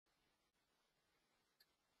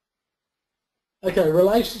Okay,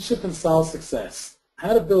 relationship and sales success.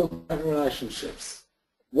 How to build relationships.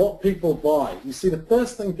 What people buy. You see, the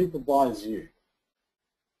first thing people buy is you.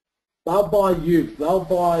 They'll buy you. They'll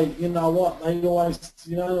buy, you know what, they always,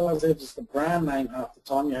 you know, always have just a brand name half the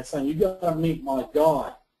time. You're saying, you got to meet my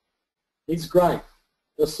guy. He's great.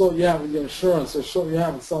 They'll sort you out with your insurance. They'll sort you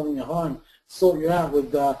out with selling your home. Sort you out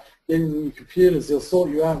with getting new computers. They'll sort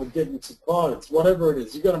you out with getting some clothes. Whatever it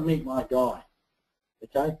is, you got to meet my guy.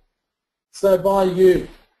 Okay? So they buy you.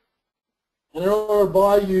 And in order to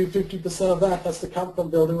buy you 50% of that has to come from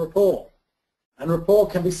building rapport. And rapport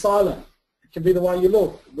can be silent. It can be the way you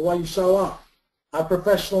look, the way you show up, how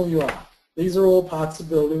professional you are. These are all parts of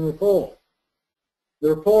building rapport.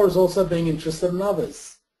 The rapport is also being interested in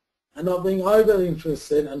others and not being overly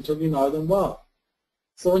interested until you know them well.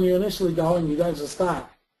 So when you initially go and you don't just start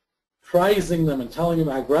praising them and telling them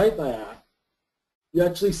how great they are, you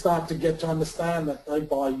actually start to get to understand that they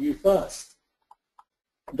buy you first.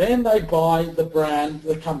 Then they buy the brand,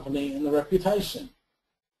 the company, and the reputation.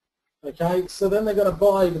 Okay, so then they're going to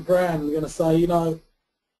buy the brand. They're going to say, you know,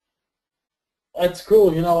 that's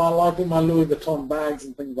cool. You know, I like all my Louis Vuitton bags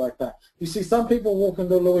and things like that. You see, some people walk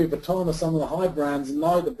into Louis Vuitton or some of the high brands and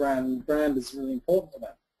know the brand, and the brand is really important to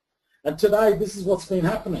them. And today, this is what's been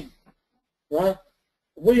happening, right?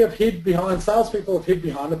 We have hid behind, salespeople have hid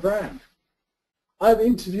behind a brand. I've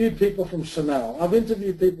interviewed people from Chanel. I've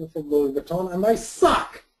interviewed people from Louis Vuitton, and they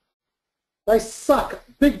suck. They suck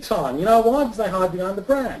big time. You know why? Because they hide behind the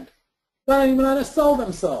brand. They don't even know how to sell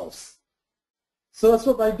themselves. So that's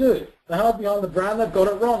what they do. They hide behind the brand. They've got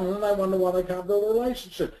it wrong, and then they wonder why they can't build a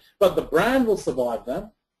relationship. But the brand will survive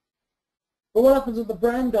them. But what happens if the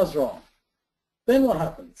brand goes wrong? Then what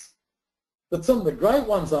happens? But some of the great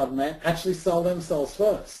ones I've met actually sell themselves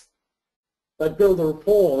first. They build a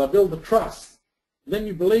rapport. They build a trust. Then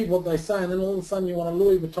you believe what they say, and then all of a sudden you want a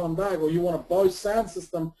Louis Vuitton bag or you want a Bose sound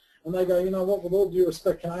system, and they go, you know what, with all due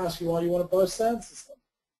respect, can I ask you why you want a Bose sound system?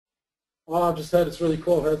 Oh, I've just heard it's really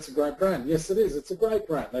cool. I've heard it's a great brand. Yes, it is. It's a great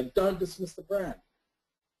brand. They don't dismiss the brand.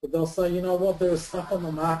 But they'll say, you know what, there is stuff on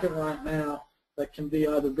the market right now that can be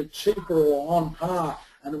either a bit cheaper or on par,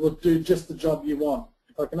 and it will do just the job you want.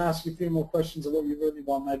 If I can ask you a few more questions of what you really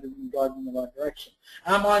want, maybe we can guide you in the right direction.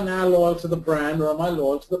 Am I now loyal to the brand, or am I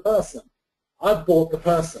loyal to the person? I've bought the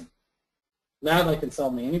person. Now they can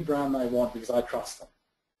sell me any brand they want because I trust them.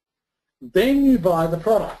 Then you buy the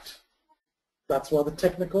product. That's why the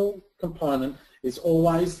technical component is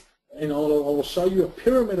always, you know, I will show you a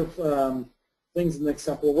pyramid of things in the next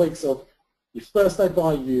couple of weeks of first they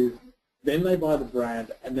buy you, then they buy the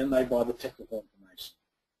brand, and then they buy the technical information.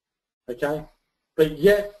 Okay? But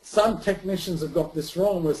yet some technicians have got this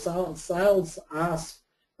wrong where sales ask,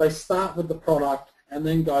 they start with the product and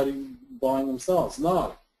then go to buying themselves.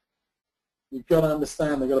 No. You've got to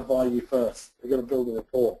understand they've got to buy you first. They've got to build a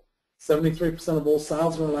rapport. 73% of all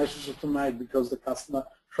sales relationships are made because the customer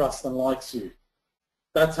trusts and likes you.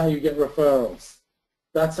 That's how you get referrals.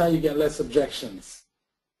 That's how you get less objections.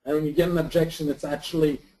 And when you get an objection, it's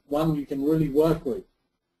actually one you can really work with.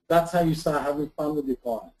 That's how you start having fun with your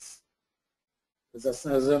clients. Does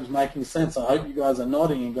that making sense? I hope you guys are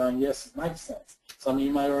nodding and going, yes, it makes sense. Some of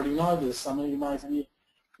you may already know this. Some of you may, you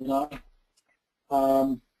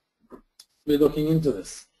know, be looking into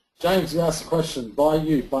this. James, you asked a question. By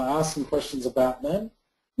asking questions about them?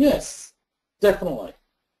 Yes, definitely.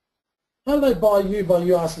 How do they buy you by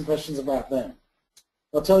you asking questions about them?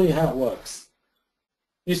 I'll tell you how it works.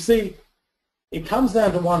 You see, it comes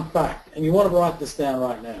down to one fact, and you want to write this down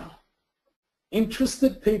right now.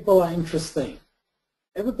 Interested people are interesting.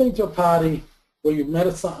 Ever been to a party where you've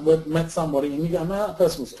met somebody and you go, man, that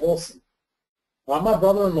person was awesome? Well, my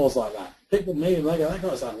brother-in-law's like that. People meet him, they go, that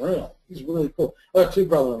guy's unreal. He's really cool. I have two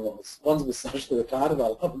brother-in-laws. One's a bit socially retarded. I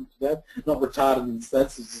love him to death. Not retarded in the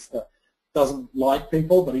sense, he's just doesn't like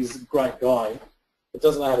people, but he's a great guy. But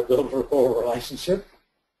doesn't know how to build a rapport relationship.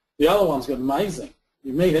 The other one's got amazing.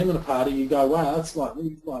 You meet him at a party, you go, wow, he's like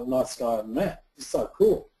a nice guy I've met. He's so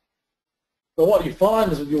cool. But what you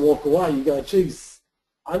find is when you walk away, you go, geez,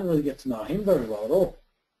 I didn't really get to know him very well at all.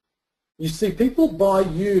 You see, people buy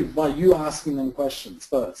you asking them questions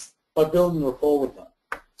first, by building rapport with them.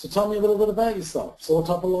 So tell me a little bit about yourself. So what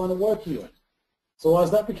type of line of work are you in? So why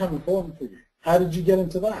has that become important for you? How did you get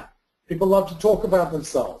into that? People love to talk about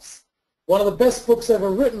themselves. One of the best books ever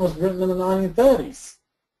written was written in the 1930s.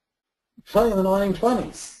 Probably in the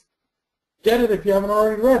 1920s. Get it if you haven't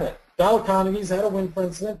already read it. Dale Carnegie's How to Win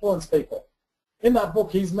Friends and Influence People. In that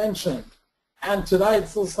book he's mentioned, and today it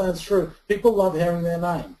still stands true, people love hearing their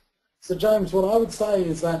name. So James, what I would say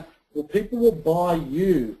is that people will buy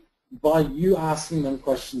you by you asking them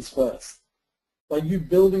questions first. by you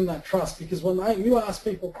building that trust. Because when you ask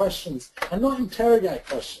people questions, and not interrogative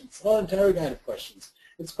questions,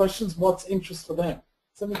 it's questions what's interest for them.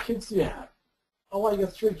 So how many kids do you have? Oh, well, you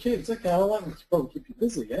got 3 kids. Okay, well, that would probably keep you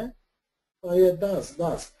busy, yeah? Oh, yeah, it does, it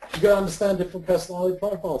does. You've got to understand different personality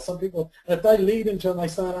profiles. Some people, and if they lead into and they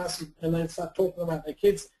start asking, and they start talking about their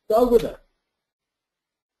kids, go with it.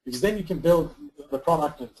 Because then you can build the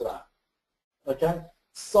product into that. Okay?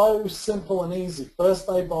 So simple and easy. First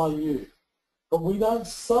they buy you. But we don't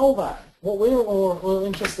sell that. What we're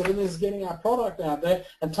interested in is getting our product out there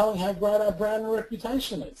and telling how great our brand and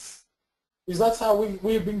reputation is. Because that's how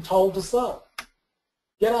we've been told to sell.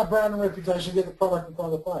 Get our brand and reputation, get the product in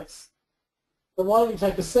front of the face. Then why don't you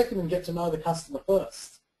take a second and get to know the customer first?